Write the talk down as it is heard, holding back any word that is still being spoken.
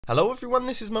Hello everyone,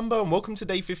 this is Mumbo and welcome to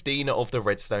day 15 of the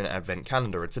Redstone Advent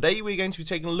Calendar, and today we're going to be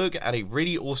taking a look at a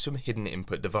really awesome hidden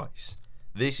input device.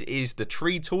 This is the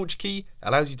tree torch key.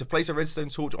 Allows you to place a redstone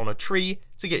torch on a tree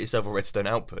to get yourself a redstone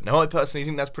output. Now I personally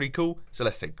think that's pretty cool, so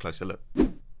let's take a closer look.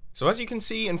 So as you can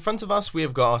see in front of us, we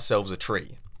have got ourselves a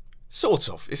tree. Sort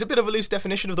of. It's a bit of a loose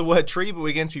definition of the word tree, but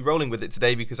we're going to be rolling with it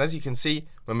today because as you can see,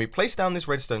 when we place down this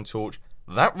redstone torch,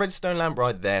 that redstone lamp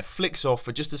right there flicks off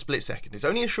for just a split second. It's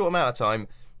only a short amount of time,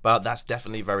 but that's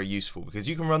definitely very useful because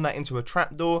you can run that into a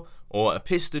trapdoor or a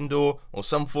piston door or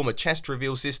some form of chest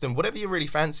reveal system, whatever you really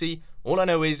fancy. All I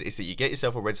know is that you get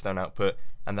yourself a redstone output,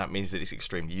 and that means that it's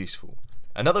extremely useful.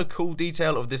 Another cool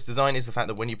detail of this design is the fact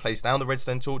that when you place down the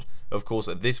redstone torch, of course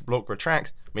this block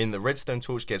retracts, meaning the redstone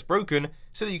torch gets broken,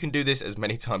 so that you can do this as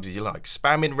many times as you like.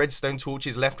 Spamming redstone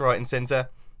torches left, right and center,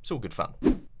 it's all good fun.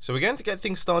 So we're going to get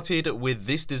things started with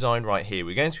this design right here.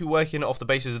 We're going to be working off the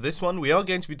basis of this one. We are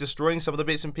going to be destroying some of the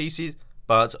bits and pieces,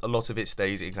 but a lot of it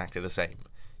stays exactly the same.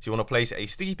 So you want to place a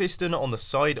sticky piston on the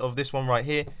side of this one right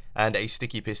here, and a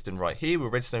sticky piston right here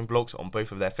with redstone blocks on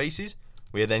both of their faces.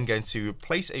 We are then going to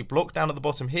place a block down at the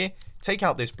bottom here, take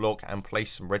out this block and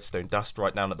place some redstone dust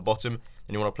right down at the bottom.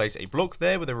 Then you want to place a block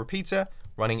there with a repeater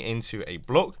running into a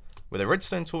block with a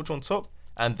redstone torch on top,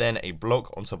 and then a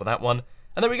block on top of that one.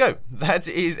 And there we go. That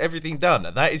is everything done.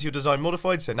 That is your design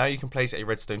modified. So now you can place a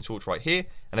redstone torch right here.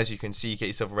 And as you can see, you get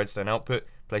yourself a redstone output.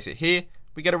 Place it here.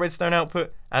 We get a redstone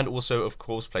output. And also, of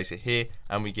course, place it here.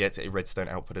 And we get a redstone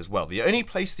output as well. The only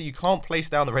place that you can't place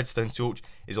down the redstone torch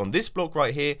is on this block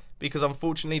right here. Because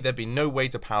unfortunately, there'd be no way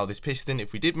to power this piston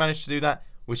if we did manage to do that.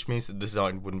 Which means the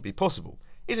design wouldn't be possible.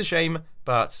 It's a shame,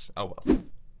 but oh well.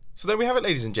 So there we have it,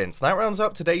 ladies and gents. That rounds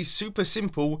up today's super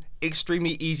simple,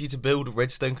 extremely easy to build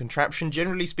redstone contraption.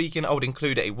 Generally speaking, I would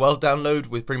include a world download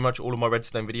with pretty much all of my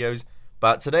redstone videos,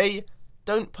 but today,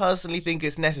 don't personally think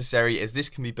it's necessary as this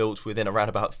can be built within around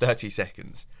about 30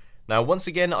 seconds. Now, once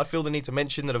again, I feel the need to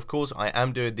mention that, of course, I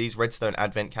am doing these Redstone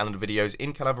Advent Calendar videos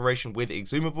in collaboration with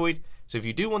Exumavoid. So if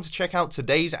you do want to check out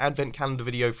today's Advent Calendar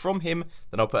video from him,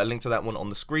 then I'll put a link to that one on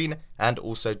the screen and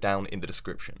also down in the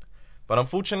description. But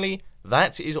unfortunately,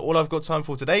 that is all I've got time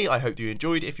for today. I hope you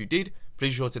enjoyed. If you did,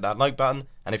 please sure to hit that like button.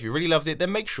 And if you really loved it,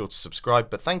 then make sure to subscribe.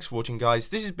 But thanks for watching, guys.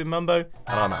 This has been Mumbo,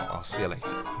 and I'm out. I'll see you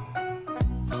later.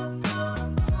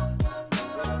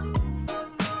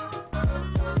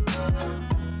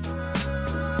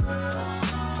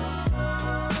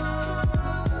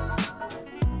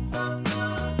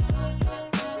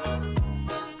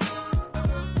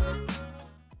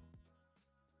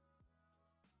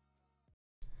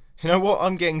 You know what?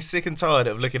 I'm getting sick and tired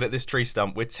of looking at this tree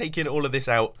stump. We're taking all of this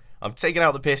out. I'm taking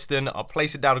out the piston. I'll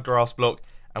place it down a grass block.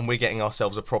 And we're getting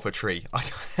ourselves a proper tree.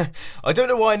 I don't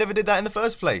know why I never did that in the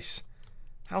first place.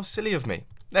 How silly of me.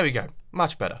 There we go.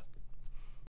 Much better.